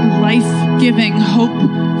 It's a life-giving,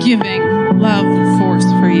 hope-giving, love force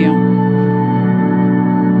for you.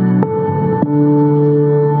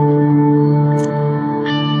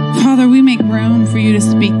 Father, we make room for you to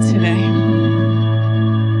speak today.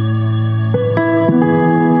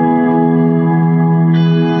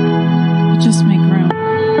 Just make room.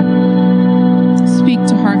 Speak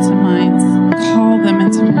to hearts and minds. Call them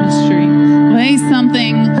into ministry. Lay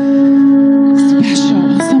something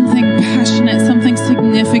special, something passionate, something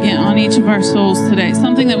significant on each of our souls today.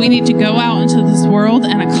 Something that we need to go out into this world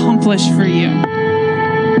and accomplish for you.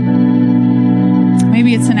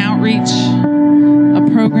 Maybe it's an outreach, a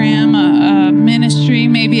program, a ministry.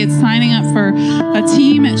 Maybe it's signing up for a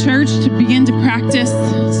team at church to begin to practice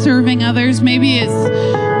serving others. Maybe it's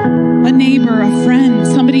a neighbor, a friend,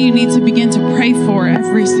 somebody you need to begin to pray for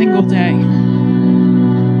every single day.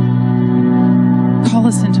 Call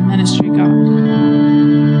us into ministry, God.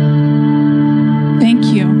 Thank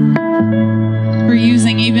you for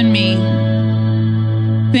using even me.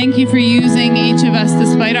 Thank you for using each of us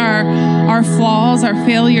despite our flaws, our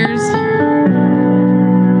failures,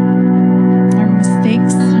 our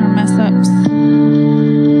mistakes, our mess-ups.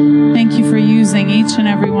 Thank you for using each and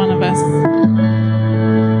every one of us.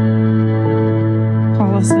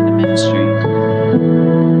 Call us into ministry.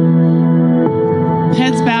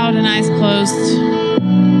 Heads bowed and eyes closed.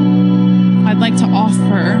 I'd like to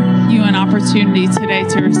offer you an opportunity today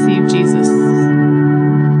to receive Jesus.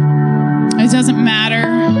 It doesn't matter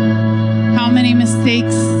how many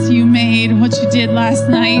mistakes you made, what you did last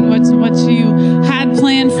night, what you had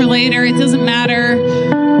planned for later. It doesn't matter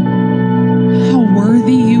how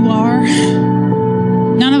worthy you are.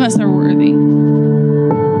 None of us are worthy.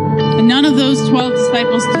 And none of those 12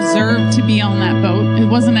 disciples deserved to be on that boat. It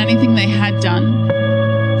wasn't anything they had done.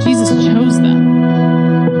 Jesus chose them.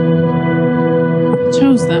 He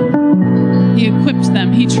chose them. He equipped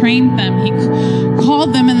them. He trained them. He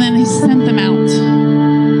called them, and then he sent them out.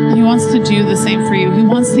 And he wants to do the same for you. He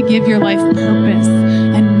wants to give your life purpose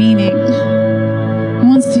and meaning. He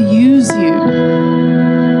wants to use you.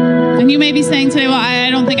 And you may be saying today, well, I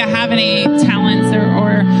don't think I have any talents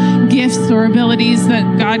or gifts or abilities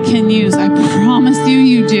that God can use. I promise you,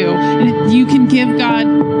 you do. You can give God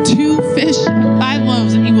 2 fish and 5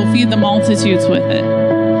 loaves, and he will feed the multitudes with it.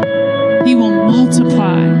 He will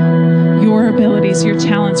multiply your abilities, your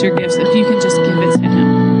talents, your gifts, if you can just give it to him.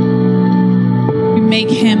 You make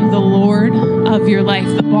him the Lord of your life,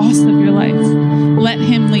 the boss of your life. Let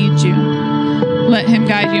him lead you. Let him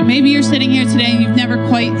guide you. Maybe you're sitting here today and you've never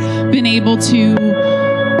quite been able to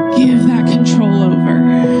give that control over.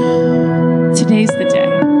 Today's the day.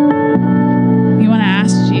 You want to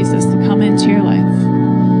ask Jesus to come into your life.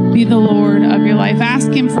 Be the Lord of your life.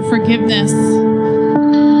 Ask him for forgiveness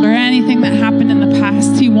or anything that happened in the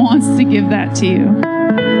past. He wants to give that to you.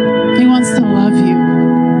 He wants to love you.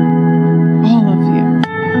 All of you.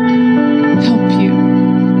 Help you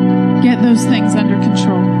get those things under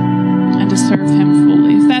control and to serve him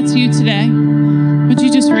fully. If that's you today, would you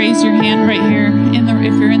just raise your hand right here?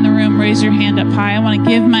 If you're in the room, raise your hand up high. I want to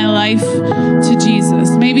give my life to Jesus.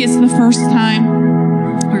 Maybe it's the first time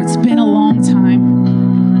or it's been a long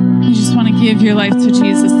time. You just want to give your life to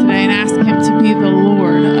Jesus today and ask him to be the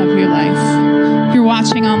Lord of your life. If you're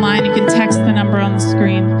watching online, you can text the number on the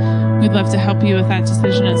screen. We'd love to help you with that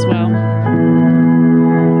decision as well.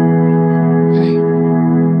 Okay.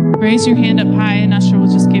 Raise your hand up high, and Usher will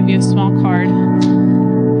just give you a small card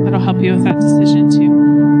that'll help you with that decision too.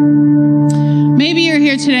 Maybe you're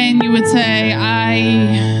here today and you would say, I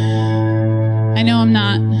know I'm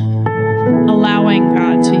not allowing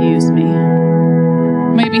God to use me.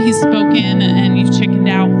 Maybe he's spoken and you've chickened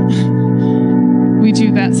out. We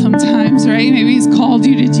do that sometimes, right? Maybe he's called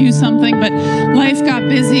you to do something, but life got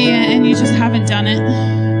busy and you just haven't done it.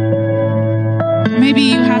 Maybe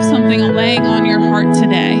you have something laying on your heart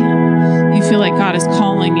today you feel like God is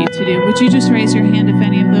calling you to do. Would you just raise your hand if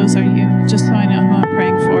any of those are you, just so I know who I'm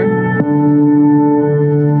praying for?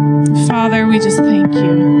 Father, we just thank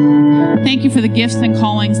you. Thank you for the gifts and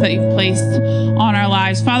callings that you've placed on our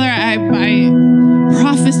lives. Father, I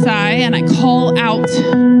prophesy and I call out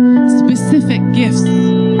specific gifts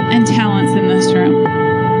and talents in this room.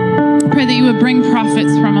 Pray that you would bring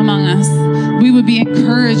prophets from among us. We would be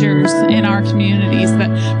encouragers in our communities,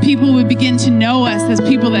 that people would begin to know us as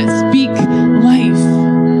people that speak life.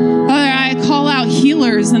 Father, I call out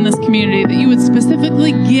healers in this community, that you would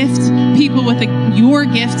specifically gift people with your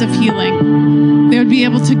gift of healing. They would be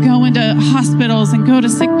able to go into hospitals and go to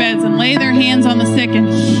sick beds and lay their hands on the sick and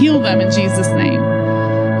heal them in Jesus' name.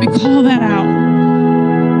 We call that out.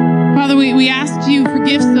 Father, we ask you for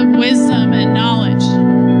gifts of wisdom and knowledge,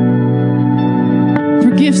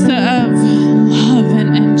 for gifts of love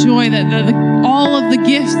and joy, that all of the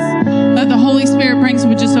gifts that the Holy Spirit brings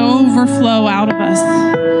would just overflow out of us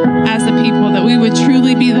as a people, that we would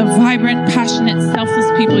truly be the vibrant, passionate, selfless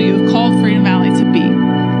people you have called Freedom Valley to be.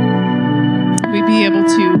 We'd be able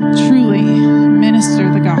to truly minister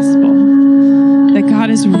the gospel, that God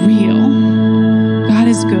is real, God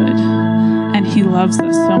is good, and he loves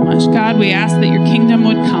us so much. God, we ask that your kingdom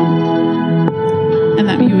would come and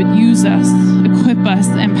that you would use us, equip us,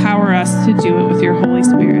 empower us to do it with your Holy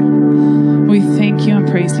Spirit. We thank you and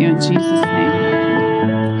praise you in Jesus' name.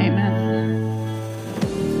 Amen.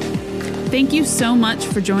 Thank you so much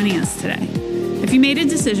for joining us today. If you made a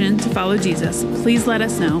decision to follow Jesus, please let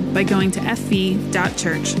us know by going to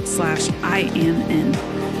fv.church/IAMN.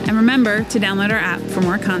 And remember to download our app for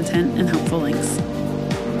more content and helpful links.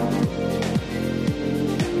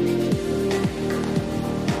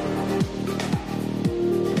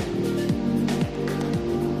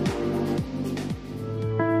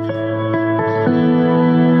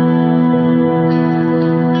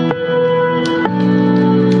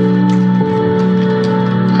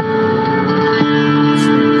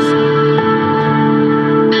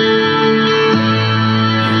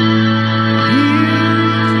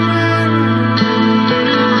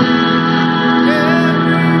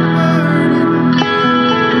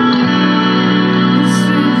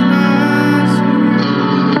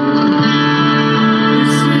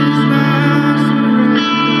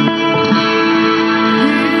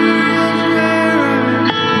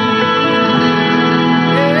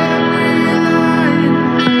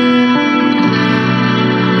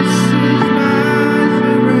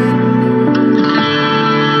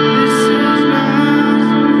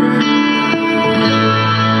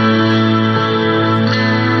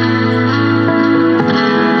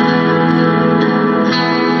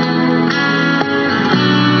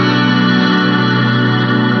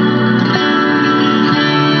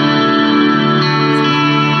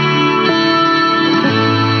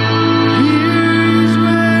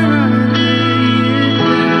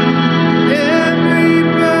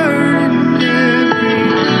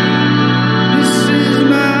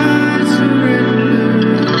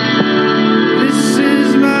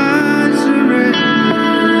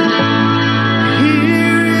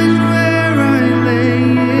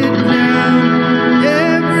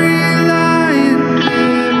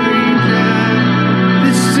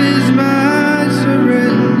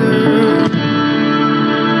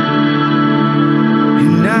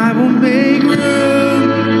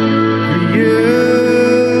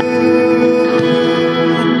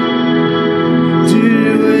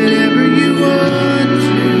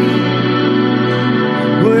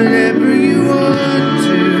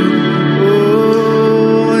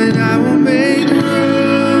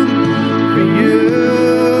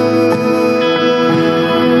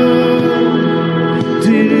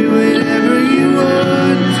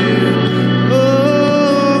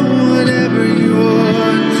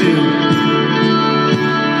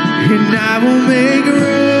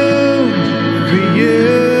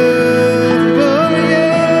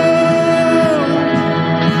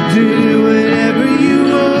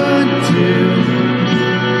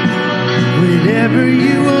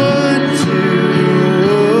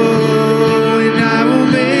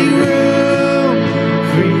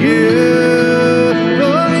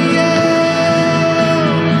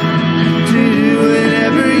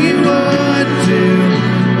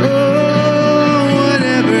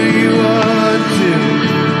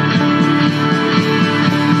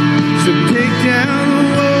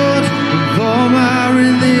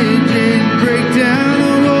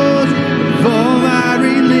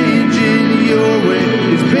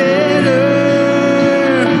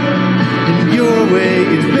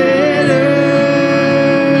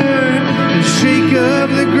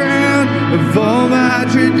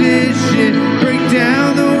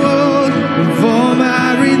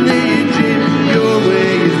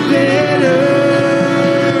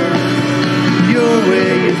 Your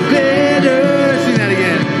way is better.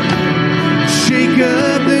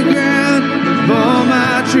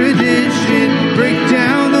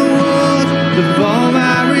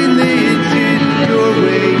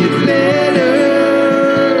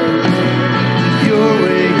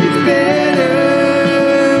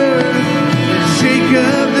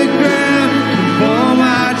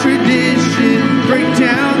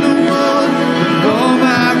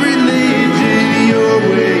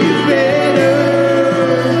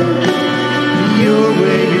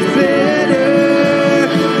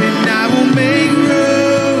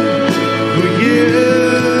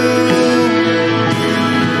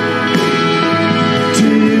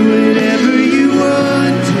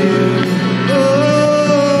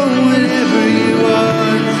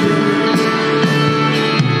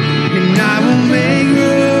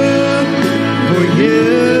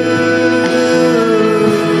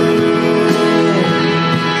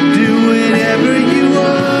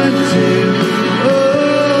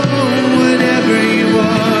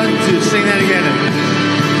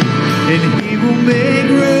 and He will make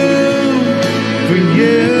room for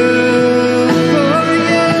you.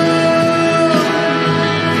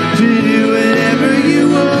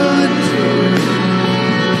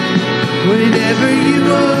 Whenever you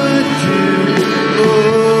want to,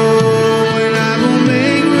 oh, and I will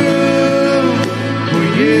make room for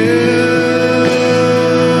you.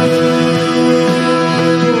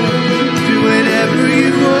 Do whatever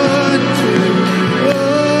you want to,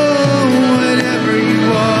 oh, whatever you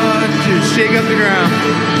want to. Shake up the ground.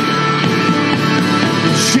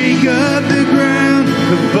 Shake up the ground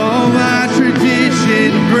of all my tradition.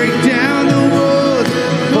 Break down the walls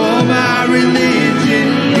of all my religion.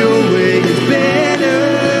 Your way is better.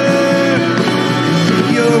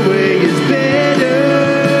 Your way is better.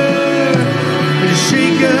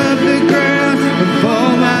 Shake up the ground of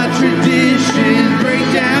all my tradition. Break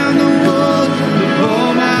down the walls of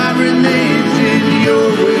all my religion. Your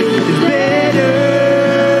way is better.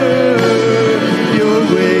 Your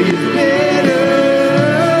way is better.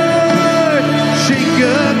 Shake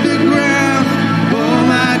up the ground of all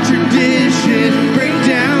my tradition. Break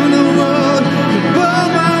down the walls of all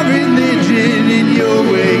my religion. And your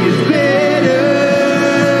way is better.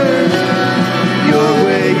 Your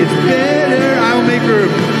way is better. I will make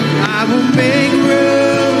room. I will make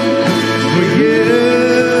room for you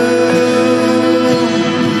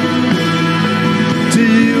to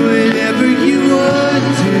do whatever you want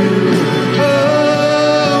to.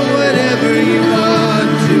 Oh, whatever you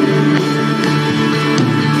want to.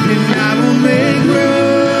 And I will make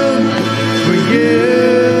room for you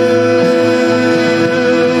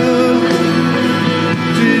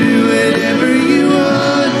to do whatever you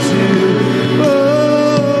want to. Oh,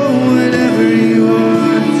 whatever you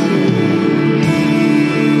want to.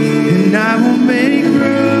 And I will make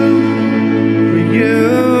room for you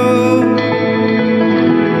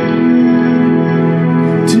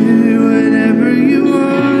to do whatever you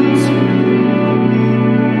want to.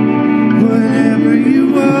 Whatever you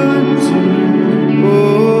want to.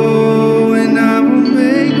 Oh, and I will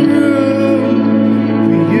make room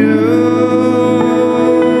for you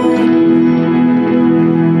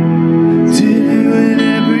to do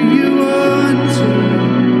whatever you want to.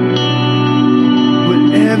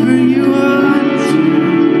 Whatever you want to.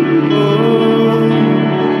 Oh,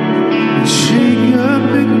 shake up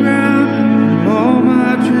the ground of all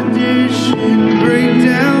my tradition. Break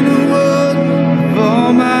down the walls of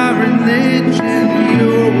all my religion.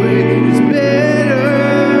 Your way is better.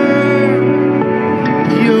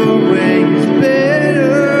 Your way is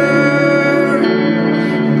better.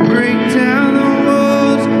 Break down the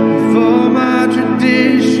walls of all my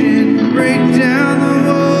tradition. Break down the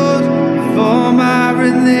walls of all my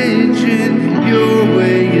religion. Your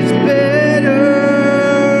way is better.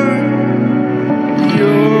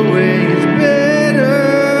 Your way is better.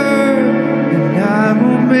 And I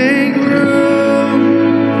will make room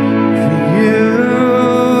for you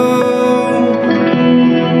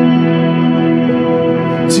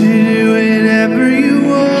to do whatever you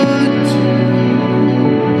want to.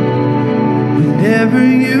 Whenever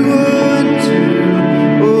you want to.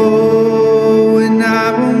 Oh, and I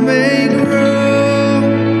will make room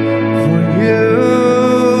for you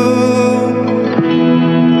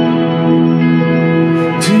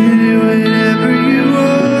to do whatever you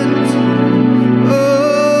want to.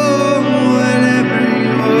 Oh, whatever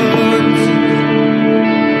you want to.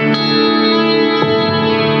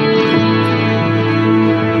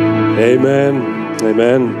 Amen.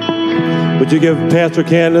 Amen. Would you give Pastor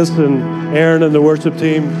Candace and Aaron and the worship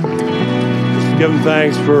team, just give them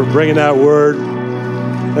thanks for bringing that word.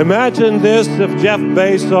 Imagine this if Jeff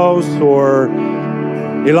Bezos or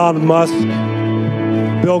Elon Musk,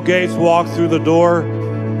 Bill Gates walked through the door,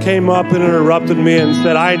 came up and interrupted me and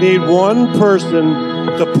said, I need one person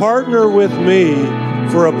to partner with me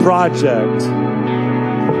for a project.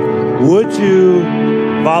 Would you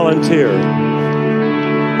volunteer?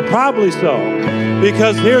 Probably so.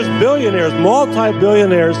 Because here's billionaires,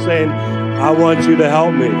 multi-billionaires saying, I want you to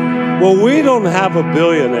help me. Well, we don't have a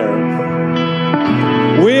billionaire.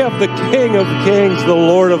 We have the King of Kings, the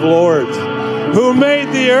Lord of Lords, who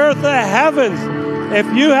made the earth the heavens. If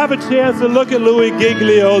you have a chance to look at Louis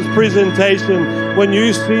Giglio's presentation, when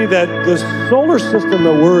you see that the solar system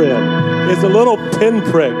that we're in is a little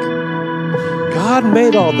pinprick, God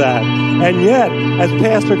made all that. And yet, as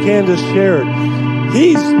Pastor Candace shared,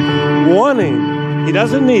 He's wanting, He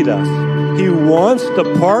doesn't need us. He wants to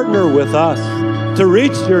partner with us to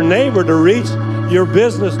reach your neighbor, to reach your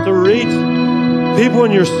business, to reach people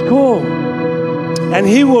in your school. And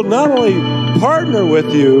He will not only partner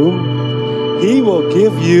with you, He will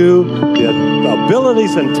give you the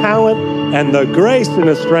abilities and talent and the grace and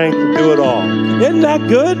the strength to do it all. Isn't that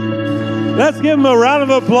good? Let's give them a round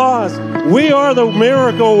of applause. We are the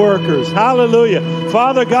miracle workers. Hallelujah.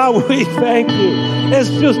 Father God, we thank you. It's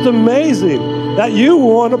just amazing that you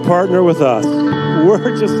want to partner with us.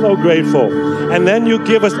 We're just so grateful. And then you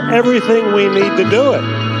give us everything we need to do it.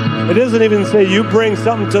 It doesn't even say you bring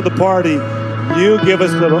something to the party. You give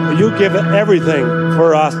everything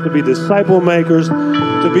for us to be disciple makers,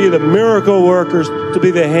 to be the miracle workers, to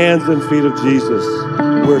be the hands and feet of Jesus.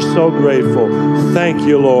 We're so grateful. Thank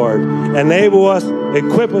you, Lord. Enable us,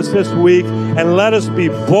 equip us this week, and let us be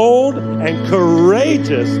bold and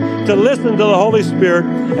courageous to listen to the Holy Spirit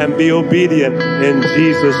and be obedient in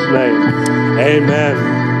Jesus' name. Amen.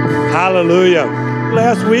 Hallelujah.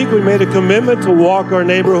 Last week we made a commitment to walk our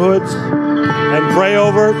neighborhoods and pray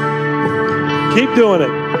over it. Keep doing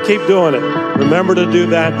it. Keep doing it. Remember to do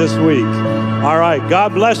that this week. All right.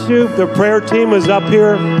 God bless you. The prayer team is up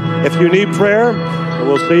here. If you need prayer,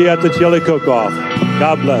 we'll see you at the chili cook-off.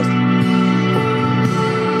 God bless.